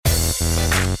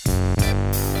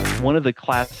One of the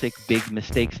classic big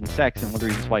mistakes in sex, and one of the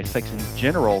reasons why sex in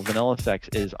general, vanilla sex,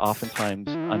 is oftentimes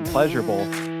unpleasurable,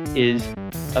 is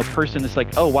a person is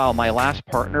like, oh, wow, my last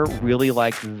partner really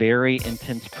liked very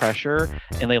intense pressure,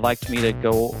 and they liked me to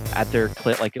go at their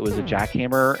clit like it was a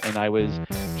jackhammer, and I was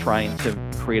trying to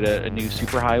create a new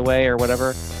superhighway or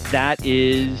whatever. That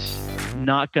is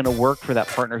not going to work for that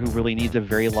partner who really needs a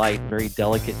very light, very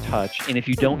delicate touch. And if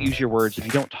you don't use your words, if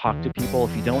you don't talk to people,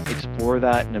 if you don't explore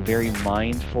that in a very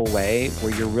mindful way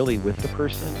where you're really with the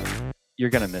person,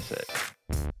 you're going to miss it.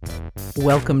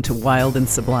 Welcome to Wild and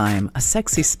Sublime, a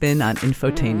sexy spin on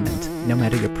infotainment, no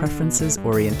matter your preferences,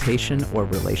 orientation, or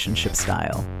relationship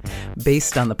style.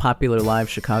 Based on the popular live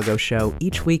Chicago show,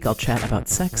 each week I'll chat about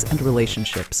sex and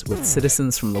relationships with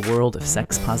citizens from the world of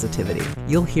sex positivity.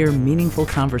 You'll hear meaningful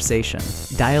conversation,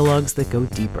 dialogues that go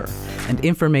deeper, and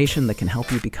information that can help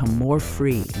you become more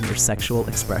free in your sexual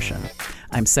expression.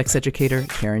 I'm sex educator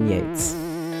Karen Yates.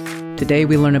 Today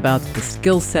we learn about the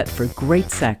skill set for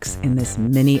great sex in this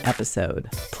mini episode,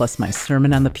 plus my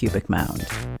sermon on the pubic mound.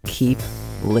 Keep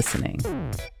listening.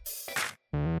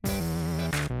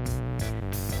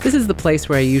 This is the place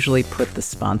where I usually put the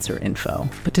sponsor info,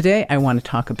 but today I want to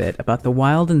talk a bit about the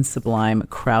Wild and Sublime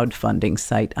crowdfunding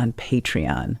site on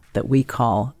Patreon that we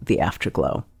call The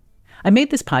Afterglow. I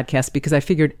made this podcast because I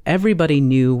figured everybody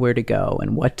knew where to go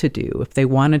and what to do if they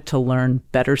wanted to learn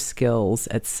better skills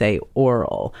at, say,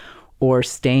 oral, or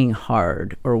staying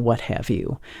hard, or what have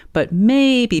you. But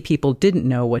maybe people didn't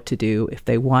know what to do if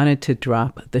they wanted to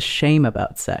drop the shame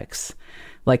about sex,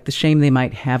 like the shame they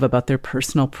might have about their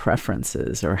personal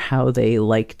preferences or how they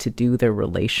like to do their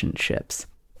relationships.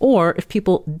 Or if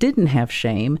people didn't have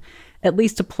shame, at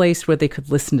least a place where they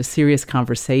could listen to serious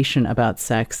conversation about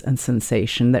sex and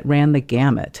sensation that ran the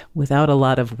gamut without a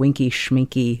lot of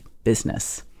winky-schminky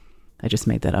business. I just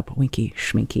made that up,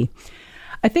 winky-schminky.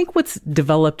 I think what's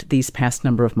developed these past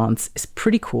number of months is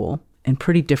pretty cool and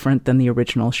pretty different than the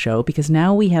original show because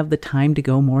now we have the time to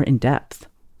go more in depth.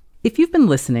 If you've been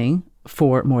listening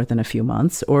for more than a few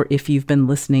months, or if you've been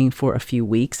listening for a few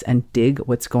weeks and dig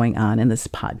what's going on in this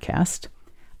podcast,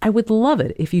 I would love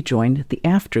it if you joined the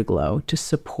Afterglow to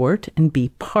support and be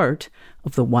part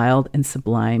of the Wild and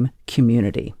Sublime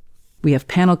community. We have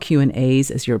panel Q&As,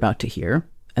 as you're about to hear,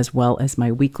 as well as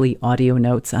my weekly audio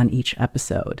notes on each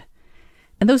episode.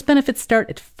 And those benefits start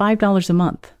at $5 a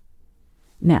month.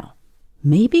 Now,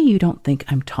 maybe you don't think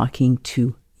I'm talking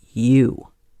to you.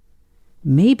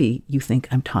 Maybe you think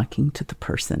I'm talking to the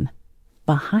person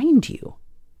behind you.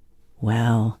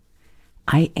 Well,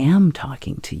 I am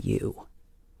talking to you.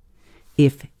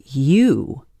 If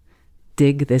you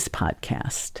dig this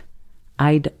podcast,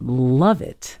 I'd love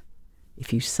it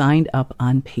if you signed up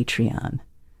on Patreon.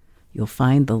 You'll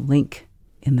find the link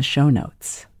in the show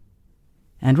notes.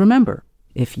 And remember,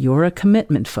 if you're a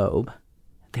commitment phobe,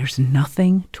 there's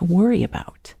nothing to worry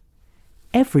about.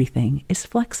 Everything is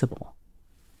flexible.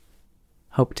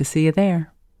 Hope to see you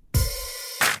there.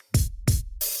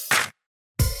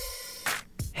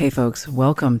 Hey folks,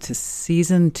 welcome to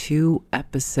Season 2,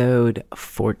 Episode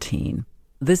 14.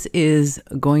 This is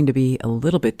going to be a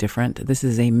little bit different. This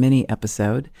is a mini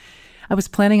episode. I was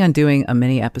planning on doing a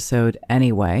mini episode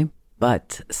anyway,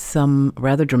 but some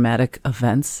rather dramatic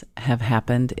events have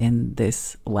happened in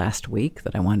this last week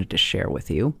that I wanted to share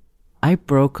with you. I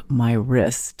broke my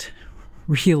wrist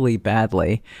really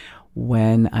badly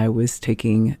when I was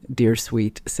taking dear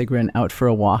sweet Sigrun out for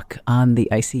a walk on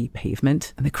the icy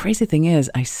pavement. And the crazy thing is,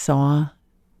 I saw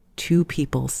two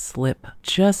people slip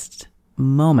just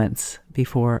moments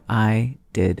before I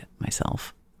did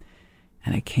myself.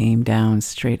 And I came down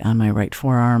straight on my right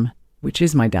forearm, which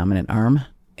is my dominant arm,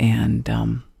 and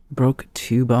broke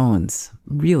two bones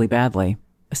really badly.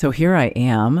 So here I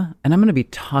am, and I'm going to be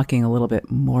talking a little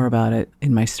bit more about it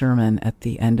in my sermon at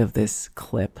the end of this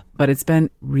clip. But it's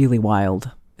been really wild.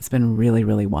 It's been really,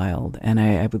 really wild. And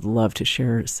I would love to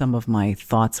share some of my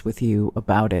thoughts with you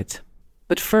about it.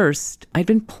 But first, I'd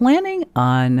been planning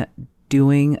on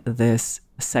doing this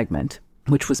segment,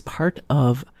 which was part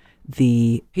of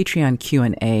the Patreon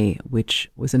Q&A,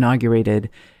 which was inaugurated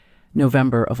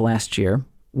November of last year,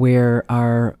 where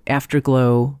our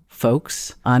Afterglow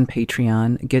folks on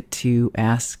Patreon get to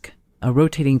ask a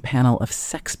rotating panel of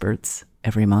sexperts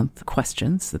every month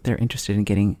questions that they're interested in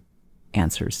getting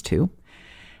answers to.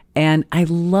 And I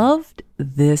loved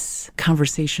this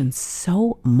conversation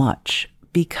so much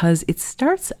because it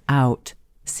starts out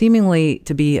seemingly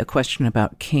to be a question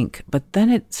about kink, but then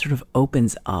it sort of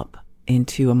opens up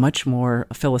into a much more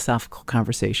philosophical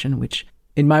conversation, which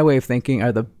in my way of thinking,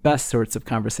 are the best sorts of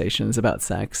conversations about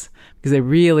sex because they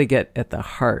really get at the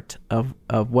heart of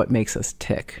what makes us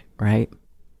tick, right?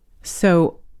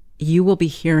 So You will be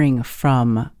hearing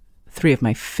from three of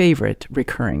my favorite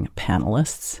recurring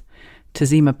panelists: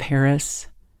 Tazima Paris,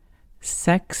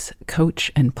 sex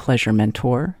coach and pleasure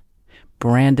mentor;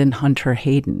 Brandon Hunter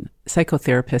Hayden,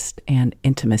 psychotherapist and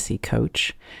intimacy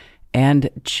coach;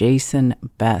 and Jason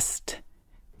Best,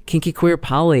 kinky queer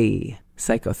poly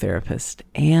psychotherapist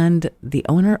and the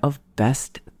owner of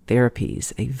Best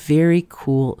Therapies, a very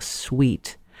cool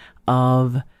suite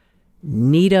of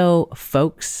neato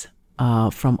folks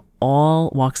from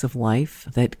all walks of life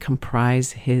that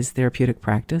comprise his therapeutic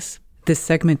practice. This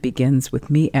segment begins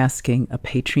with me asking a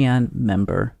Patreon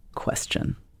member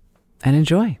question. And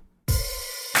enjoy.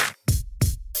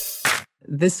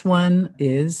 This one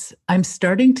is, I'm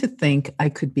starting to think I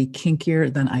could be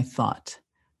kinkier than I thought.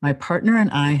 My partner and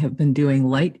I have been doing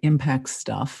light impact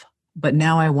stuff, but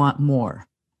now I want more.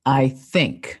 I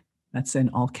think, that's in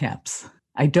all caps.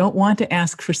 I don't want to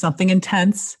ask for something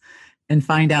intense and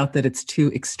find out that it's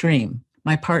too extreme.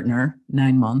 My partner,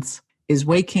 9 months, is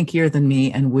way kinkier than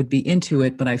me and would be into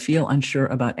it, but I feel unsure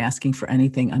about asking for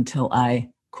anything until I,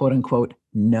 quote unquote,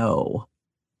 know.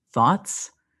 Thoughts?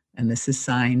 And this is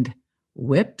signed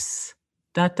Whips, ...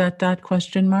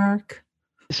 question mark.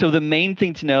 So the main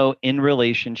thing to know in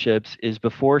relationships is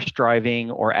before striving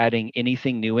or adding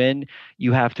anything new in,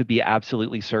 you have to be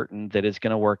absolutely certain that it's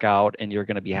going to work out and you're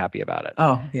going to be happy about it.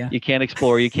 Oh, yeah. You can't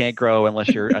explore, you can't grow unless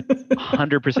you're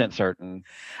 100% certain.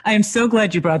 I am so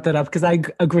glad you brought that up because I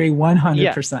agree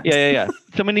 100%. Yeah.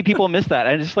 So many people miss that.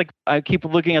 I keep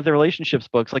looking at the relationships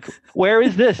books, like, where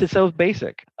is this? It's so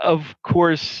basic. Of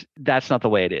course, that's not the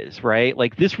way it is, right?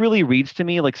 Like, this really reads to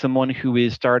me like someone who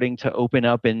is starting to open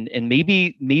up and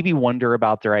maybe wonder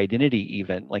about their identity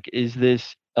even. Like, is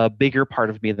this a bigger part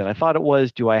of me than I thought it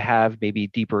was? Do I have maybe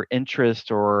deeper interest,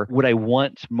 or would I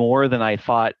want more than I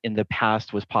thought in the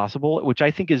past was possible? Which I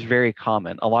think is very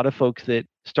common. A lot of folks that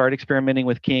start experimenting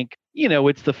with kink,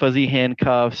 it's the fuzzy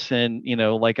handcuffs and,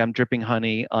 like, I'm dripping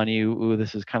honey on you. Ooh,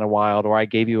 this is kind of wild. Or I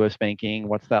gave you a spanking.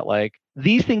 What's that like?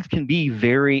 These things can be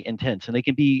very intense, and they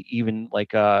can be even like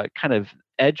kind of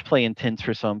edge play intense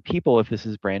for some people if this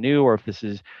is brand new, or if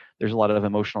there's a lot of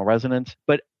emotional resonance.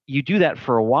 But you do that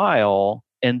for a while,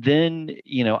 and then,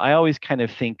 I always kind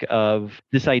of think of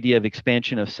this idea of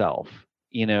expansion of self.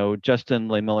 Justin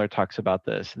Lehmiller talks about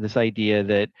this idea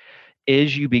that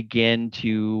as you begin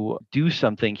to do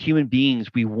something, human beings,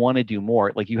 we want to do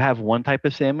more. Like, you have one type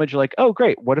of sandwich, you're like, oh,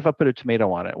 great. What if I put a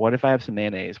tomato on it? What if I have some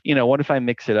mayonnaise? What if I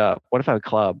mix it up? What if I have a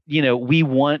club? We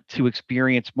want to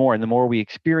experience more. And the more we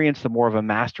experience, the more of a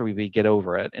mastery we get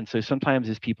over it. And so sometimes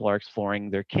as people are exploring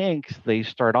their kinks, they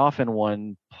start off in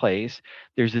one place.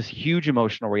 There's this huge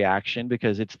emotional reaction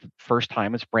because it's the first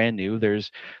time, it's brand new.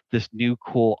 There's this new,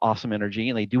 cool, awesome energy,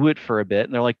 and they do it for a bit.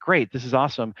 And they're like, great, this is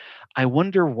awesome. I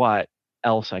wonder what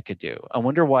else I could do. I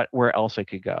wonder where else I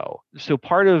could go. So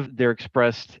part of their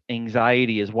expressed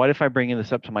anxiety is, what if I bring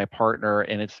this up to my partner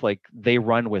and it's like they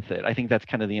run with it? I think that's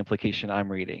kind of the implication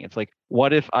I'm reading. It's like,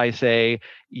 what if I say,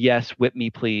 yes, whip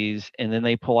me please, and then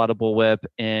they pull out a bullwhip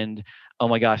and, oh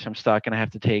my gosh, I'm stuck and I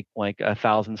have to take like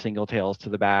 1,000 single tails to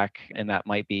the back, and that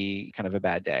might be kind of a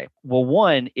bad day. Well,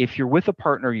 one, if you're with a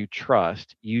partner you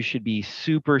trust, you should be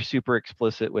super, super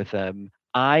explicit with them.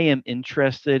 I am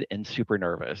interested and super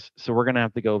nervous. So we're going to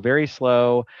have to go very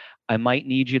slow. I might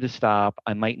need you to stop.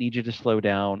 I might need you to slow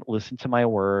down, listen to my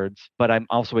words, but I'm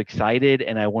also excited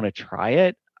and I want to try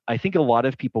it. I think a lot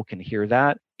of people can hear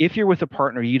that. If you're with a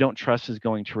partner you don't trust is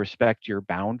going to respect your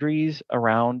boundaries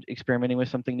around experimenting with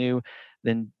something new,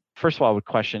 then first of all, I would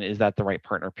question, is that the right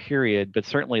partner, period? But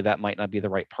certainly that might not be the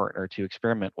right partner to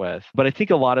experiment with. But I think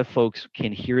a lot of folks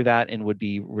can hear that and would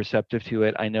be receptive to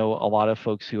it. I know a lot of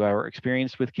folks who are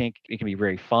experienced with kink, it can be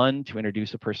very fun to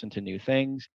introduce a person to new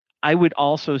things. I would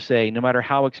also say, no matter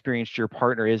how experienced your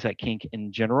partner is at kink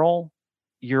in general,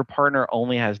 your partner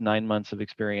only has 9 months of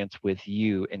experience with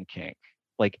you in kink.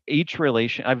 Like, each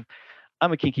relation,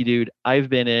 I'm a kinky dude. I've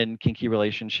been in kinky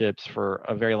relationships for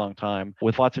a very long time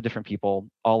with lots of different people,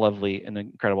 all lovely and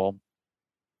incredible.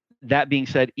 That being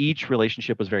said, each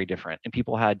relationship was very different, and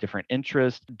people had different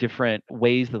interests, different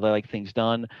ways that they like things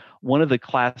done. One of the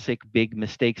classic big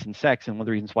mistakes in sex, and one of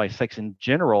the reasons why sex in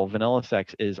general, vanilla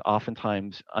sex, is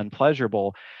oftentimes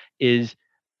unpleasurable, is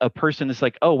a person is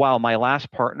like, oh, wow, my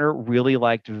last partner really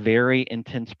liked very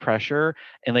intense pressure,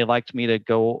 and they liked me to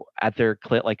go at their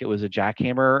clit like it was a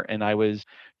jackhammer, and I was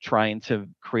trying to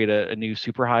create a new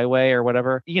superhighway or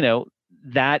whatever.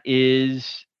 That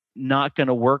is not going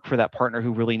to work for that partner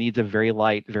who really needs a very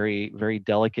light, very, very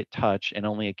delicate touch, and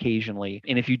only occasionally.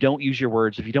 And if you don't use your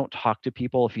words, if you don't talk to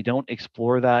people, if you don't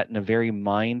explore that in a very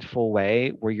mindful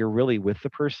way where you're really with the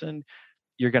person,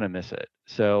 you're going to miss it.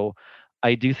 So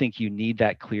I do think you need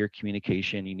that clear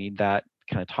communication. You need that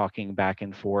kind of talking back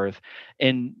and forth.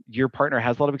 And your partner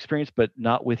has a lot of experience, but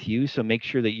not with you. So make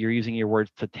sure that you're using your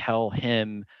words to tell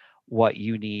him what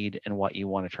you need and what you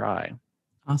want to try.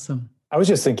 Awesome. I was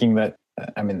just thinking that,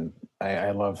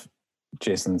 I love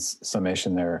Jason's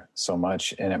summation there so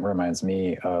much. And it reminds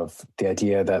me of the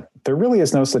idea that there really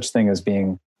is no such thing as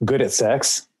being good at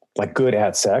sex. Like good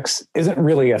at sex isn't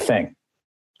really a thing.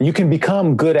 You can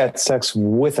become good at sex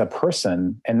with a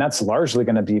person, and that's largely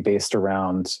going to be based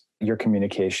around your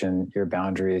communication, your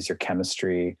boundaries, your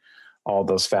chemistry, all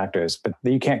those factors. But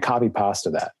you can't copy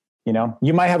pasta that.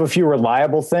 You might have a few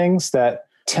reliable things that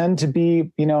tend to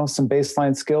be, some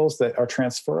baseline skills that are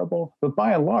transferable. But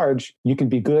by and large, you can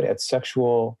be good at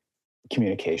sexual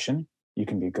communication. You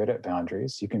can be good at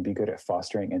boundaries. You can be good at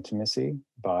fostering intimacy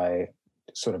by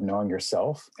sort of knowing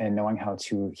yourself and knowing how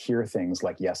to hear things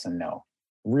like yes and no.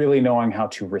 Really knowing how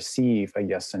to receive a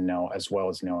yes and no, as well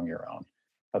as knowing your own.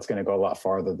 That's going to go a lot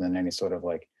farther than any sort of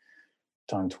like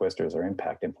tongue twisters or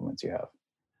impact implements you have.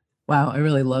 Wow, I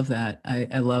really love that.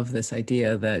 I love this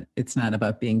idea that it's not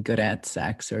about being good at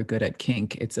sex or good at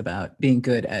kink. It's about being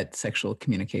good at sexual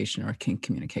communication or kink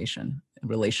communication,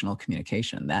 relational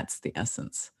communication. That's the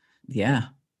essence. Yeah.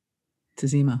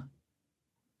 Tazima.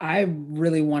 I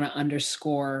really want to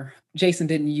underscore, Jason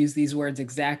didn't use these words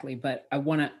exactly, but I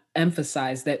want to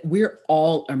emphasize that we're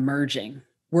all emerging.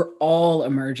 We're all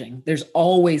emerging. There's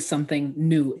always something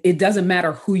new. It doesn't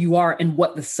matter who you are and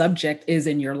what the subject is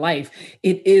in your life.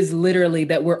 It is literally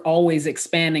that we're always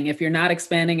expanding. If you're not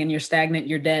expanding and you're stagnant,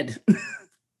 you're dead.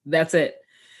 That's it.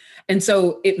 And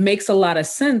so it makes a lot of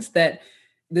sense that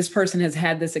this person has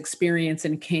had this experience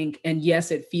in kink. And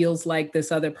yes, it feels like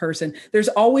this other person. There's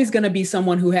always going to be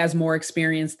someone who has more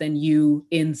experience than you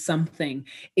in something.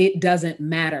 It doesn't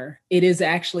matter. It is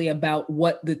actually about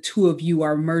what the two of you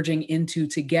are merging into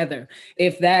together.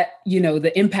 If that,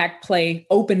 the impact play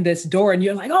opened this door and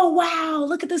you're like, oh, wow,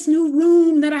 look at this new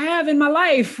room that I have in my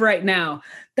life right now.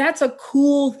 That's a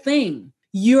cool thing.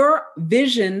 Your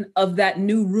vision of that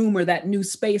new room or that new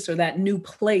space or that new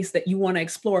place that you want to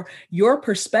explore, your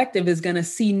perspective is going to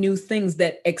see new things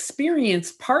that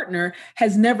experienced partner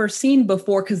has never seen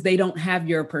before because they don't have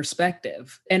your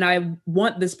perspective. And I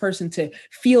want this person to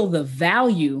feel the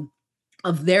value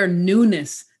of their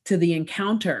newness to the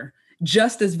encounter,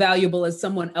 just as valuable as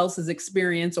someone else's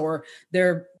experience or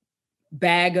their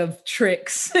bag of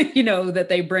tricks, that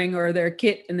they bring, or their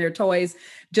kit and their toys.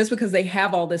 Just because they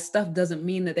have all this stuff doesn't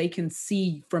mean that they can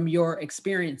see from your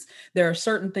experience. There are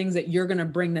certain things that you're going to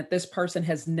bring that this person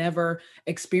has never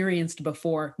experienced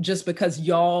before, just because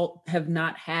y'all have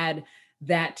not had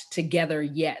that together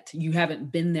yet. You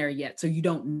haven't been there yet, so you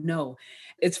don't know.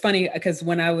 It's funny because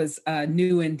when I was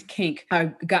new in kink,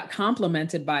 I got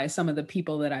complimented by some of the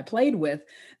people that I played with.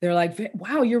 They're like,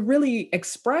 wow, you're really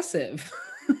expressive.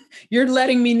 You're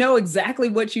letting me know exactly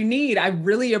what you need. I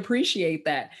really appreciate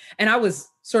that. And I was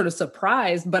sort of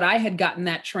surprised, but I had gotten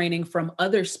that training from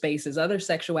other spaces, other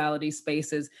sexuality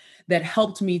spaces that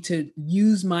helped me to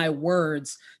use my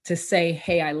words to say,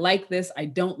 hey, I like this, I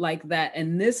don't like that.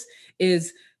 And this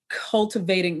is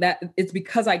cultivating that. It's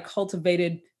because I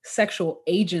cultivated sexual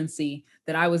agency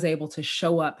that I was able to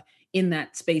show up in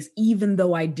that space, even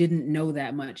though I didn't know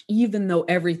that much, even though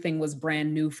everything was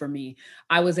brand new for me.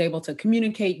 I was able to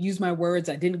communicate, use my words.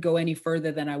 I didn't go any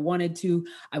further than I wanted to.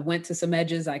 I went to some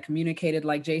edges. I communicated,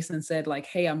 like Jason said, like,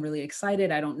 hey, I'm really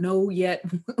excited. I don't know yet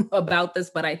about this,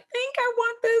 but I think I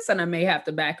want this, and I may have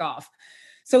to back off.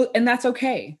 So, and that's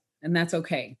okay. And that's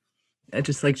okay.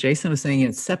 Just like Jason was saying,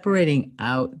 it's separating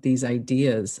out these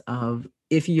ideas of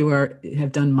if you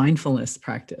have done mindfulness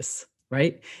practice,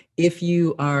 right? If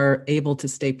you are able to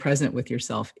stay present with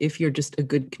yourself, if you're just a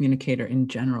good communicator in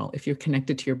general, if you're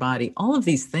connected to your body, all of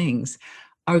these things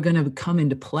are going to come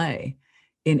into play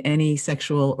in any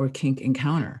sexual or kink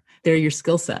encounter. They're your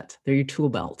skill set. They're your tool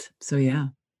belt. So yeah.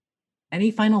 Any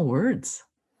final words?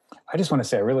 I just want to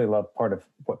say I really love part of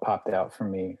what popped out for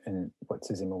me and what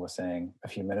Tazima was saying a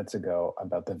few minutes ago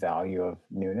about the value of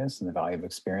newness and the value of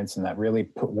experience. And that really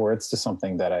put words to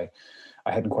something that I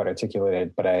hadn't quite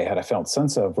articulated, but I had a felt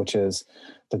sense of, which is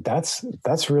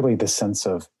that's really the sense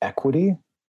of equity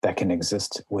that can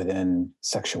exist within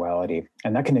sexuality.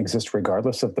 And that can exist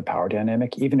regardless of the power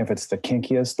dynamic, even if it's the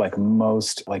kinkiest, like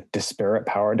most like disparate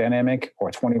power dynamic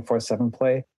or 24/7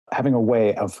 play. Having a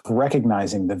way of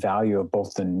recognizing the value of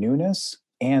both the newness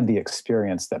and the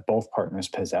experience that both partners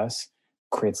possess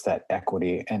creates that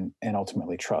equity and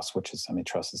ultimately trust, which is,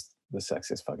 trust is the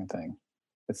sexiest fucking thing.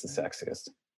 It's the sexiest.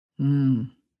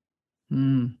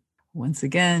 Once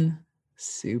again,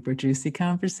 Super juicy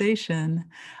conversation.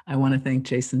 I want to thank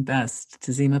Jason Best,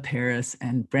 Tazima Paris,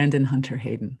 and Brandon Hunter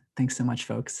Hayden. Thanks so much,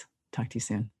 folks. Talk to you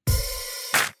soon.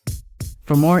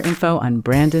 For more info on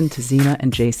Brandon, Tazima,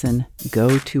 and Jason,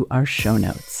 go to our show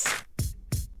notes.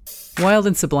 Wild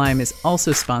and Sublime is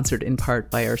also sponsored in part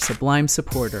by our Sublime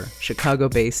supporter,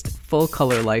 Chicago-based Full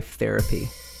Color Life Therapy.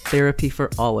 Therapy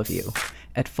for all of you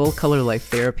at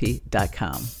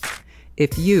fullcolorlifetherapy.com.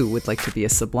 If you would like to be a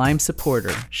Sublime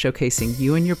supporter, showcasing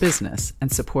you and your business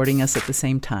and supporting us at the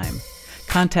same time,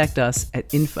 contact us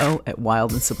at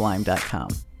info@wildandsublime.com.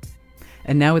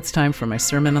 And now it's time for my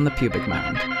sermon on the pubic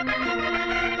mound.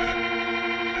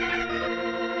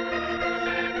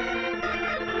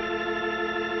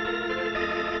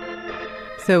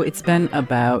 So it's been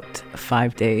about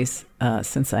 5 days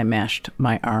since I mashed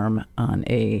my arm on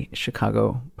a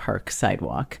Chicago Park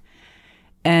sidewalk.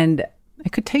 And I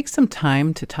could take some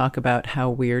time to talk about how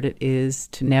weird it is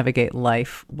to navigate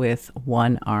life with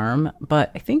one arm, but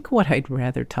I think what I'd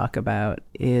rather talk about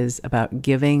is about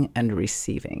giving and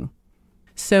receiving.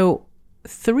 So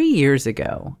 3 years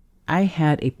ago, I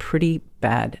had a pretty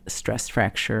bad stress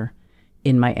fracture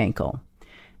in my ankle,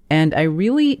 and I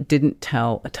really didn't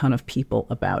tell a ton of people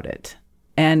about it.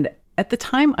 And at the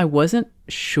time, I wasn't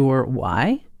sure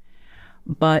why,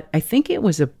 but I think it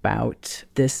was about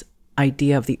this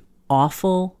idea of the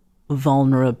awful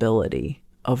vulnerability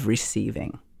of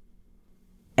receiving.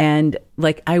 And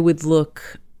like I would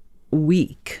look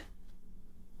weak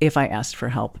if I asked for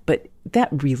help, but that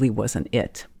really wasn't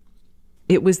it.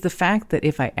 It was the fact that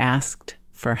if I asked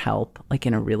for help, like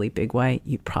in a really big way,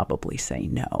 you'd probably say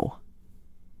no.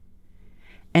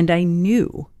 And I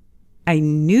knew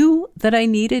that I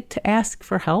needed to ask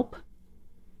for help,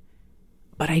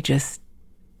 but I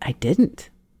didn't.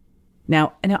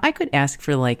 Now I could ask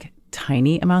for like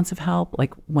tiny amounts of help.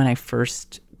 Like when I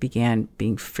first began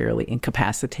being fairly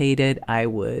incapacitated, I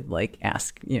would like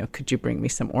ask, could you bring me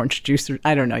some orange juice? Or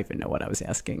I don't even know what I was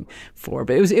asking for,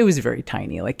 but it was very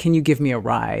tiny. Like, can you give me a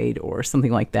ride or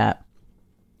something like that?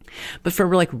 But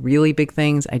for like really big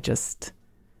things, I just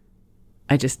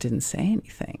didn't say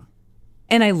anything.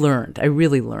 And I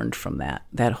really learned from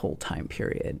that whole time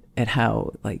period at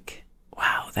how like,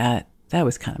 wow, that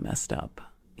was kind of messed up.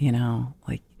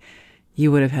 Like you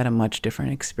would have had a much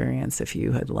different experience if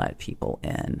you had let people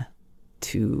in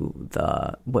to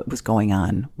what was going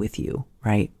on with you,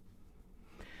 right?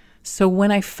 So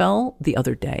when I fell the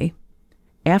other day,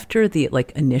 after the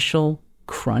like initial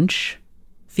crunch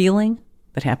feeling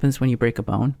that happens when you break a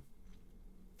bone,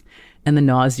 and the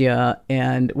nausea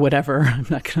and whatever, I'm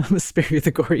not going to spare you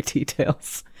the gory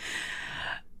details.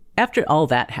 After all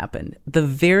that happened, the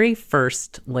very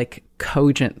first like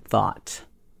cogent thought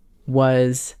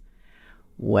was,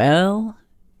 well,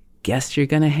 guess you're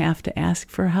going to have to ask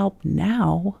for help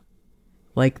now.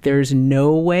 Like there's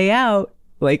no way out.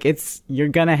 Like you're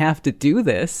going to have to do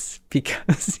this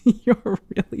because you're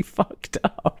really fucked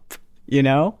up,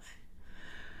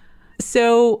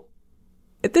 So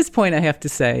at this point, I have to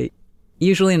say,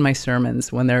 usually in my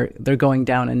sermons, when they're going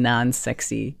down a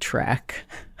non-sexy track,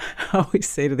 I always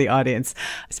say to the audience,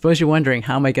 I suppose you're wondering,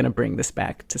 how am I going to bring this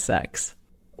back to sex?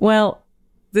 Well,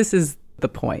 this is the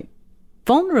point.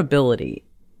 Vulnerability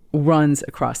runs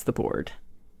across the board.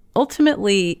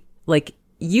 Ultimately, like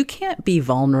you can't be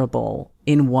vulnerable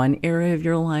in one area of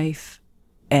your life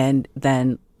and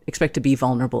then expect to be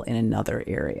vulnerable in another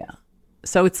area.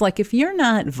 So it's like if you're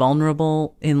not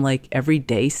vulnerable in like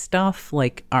everyday stuff,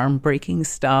 like arm breaking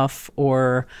stuff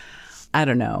or, I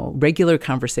don't know, regular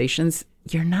conversations,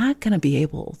 you're not going to be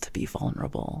able to be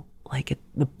vulnerable like at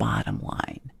the bottom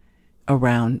line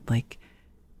around like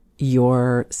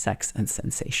your sex and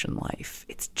sensation life.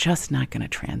 It's just not going to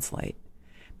translate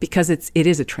because it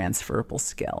is a transferable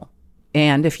skill.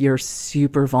 And if you're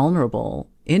super vulnerable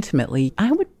intimately,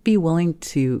 I would be willing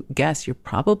to guess you're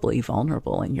probably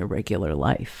vulnerable in your regular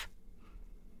life.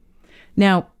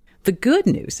 Now, the good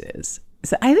news is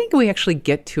that I think we actually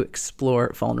get to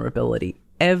explore vulnerability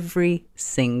every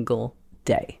single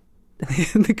day.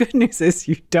 The good news is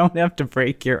you don't have to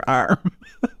break your arm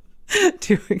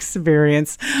to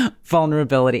experience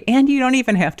vulnerability. And you don't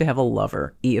even have to have a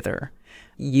lover either.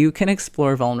 You can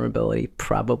explore vulnerability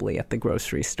probably at the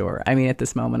grocery store. I mean, at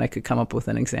this moment, I could come up with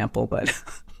an example, but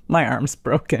my arm's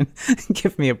broken.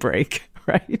 Give me a break,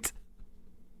 right?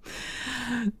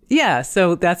 Yeah,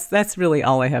 so that's really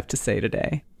all I have to say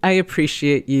today. I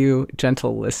appreciate you,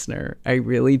 gentle listener. I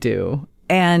really do.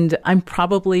 And I'm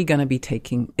probably going to be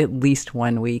taking at least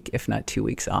 1 week, if not 2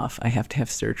 weeks off. I have to have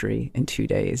surgery in 2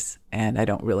 days, and I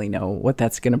don't really know what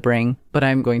that's going to bring. But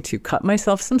I'm going to cut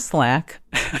myself some slack.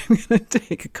 I'm going to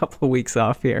take a couple of weeks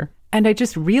off here. And I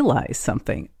just realized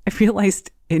something. I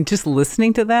realized in just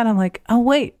listening to that, I'm like, oh,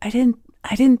 wait, I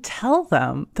didn't tell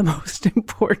them the most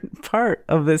important part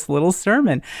of this little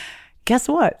sermon. Guess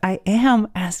what? I am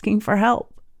asking for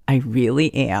help. I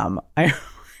really am. I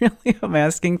really am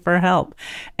asking for help.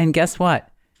 And guess what?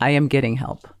 I am getting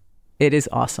help. It is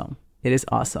awesome. It is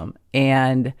awesome.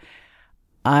 And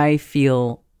I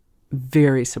feel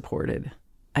very supported.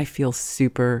 I feel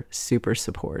super, super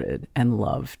supported and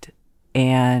loved.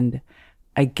 And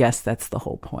I guess that's the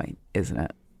whole point, isn't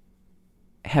it?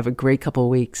 Have a great couple of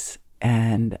weeks,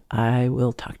 and I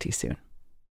will talk to you soon.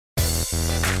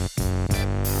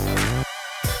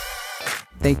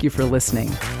 Thank you for listening.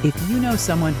 If you know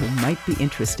someone who might be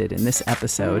interested in this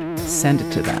episode, send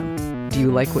it to them. Do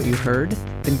you like what you heard?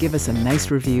 Then give us a nice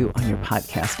review on your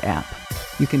podcast app.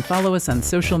 You can follow us on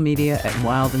social media at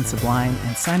Wild and Sublime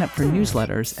and sign up for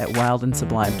newsletters at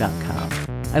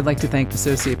wildandsublime.com. I'd like to thank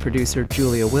associate producer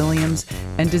Julia Williams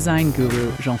and design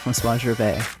guru Jean-François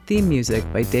Gervais. Theme music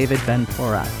by David Ben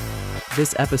Porat.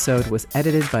 This episode was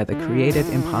edited by the Creative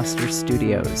Imposter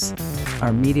Studios.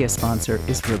 Our media sponsor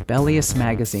is Rebellious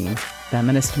Magazine,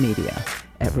 feminist media,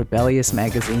 at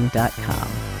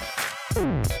rebelliousmagazine.com.